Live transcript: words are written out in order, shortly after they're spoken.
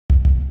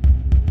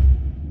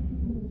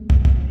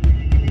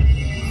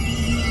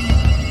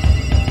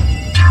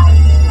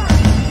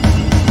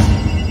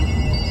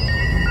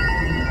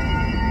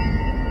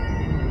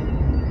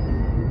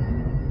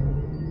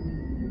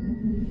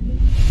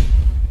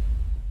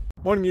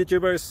Morning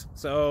YouTubers.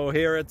 So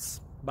here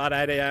it's about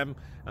 8 a.m.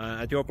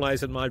 At your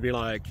place it might be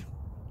like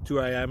 2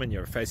 a.m. and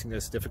you're facing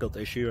this difficult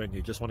issue and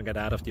you just want to get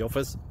out of the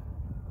office.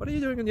 What are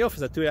you doing in the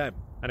office at 2 a.m.?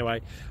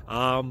 Anyway,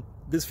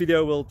 this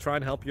video will try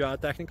and help you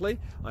out technically.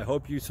 I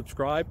hope you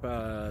subscribe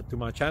to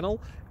my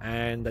channel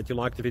and that you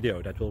like the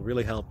video. That will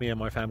really help me and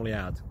my family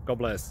out. God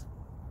bless.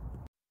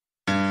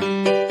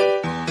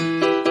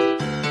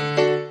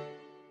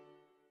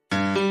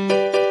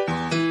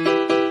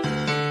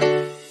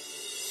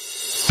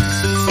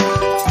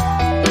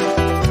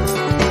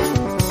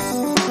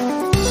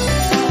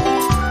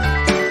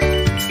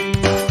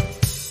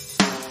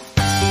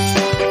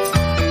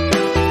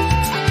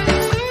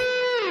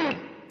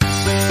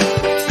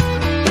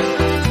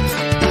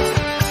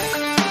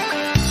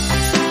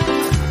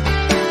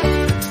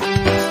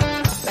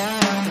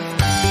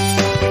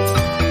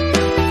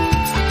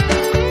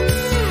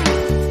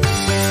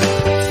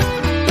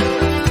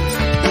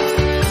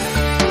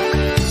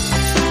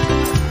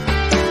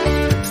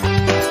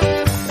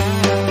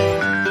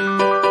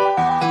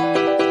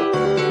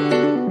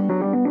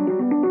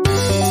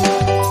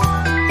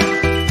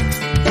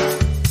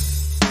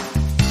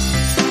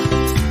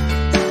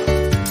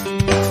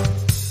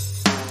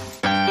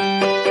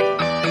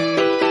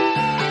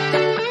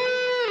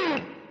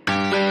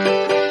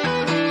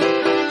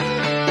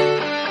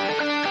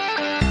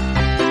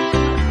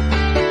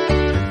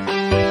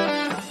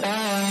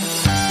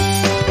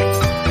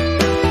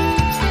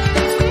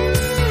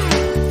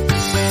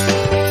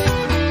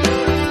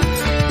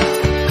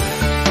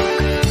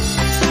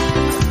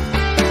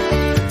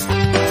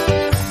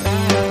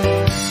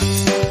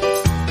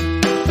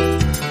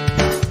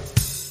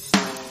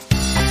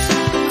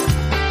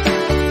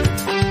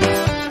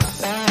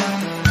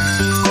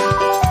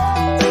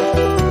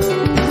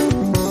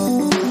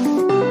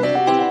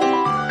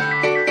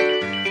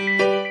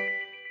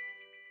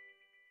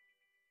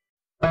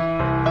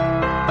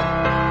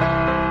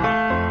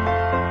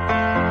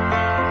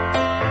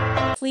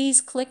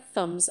 Please click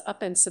thumbs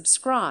up and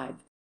subscribe.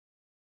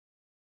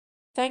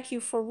 Thank you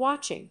for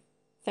watching.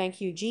 Thank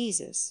you,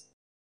 Jesus.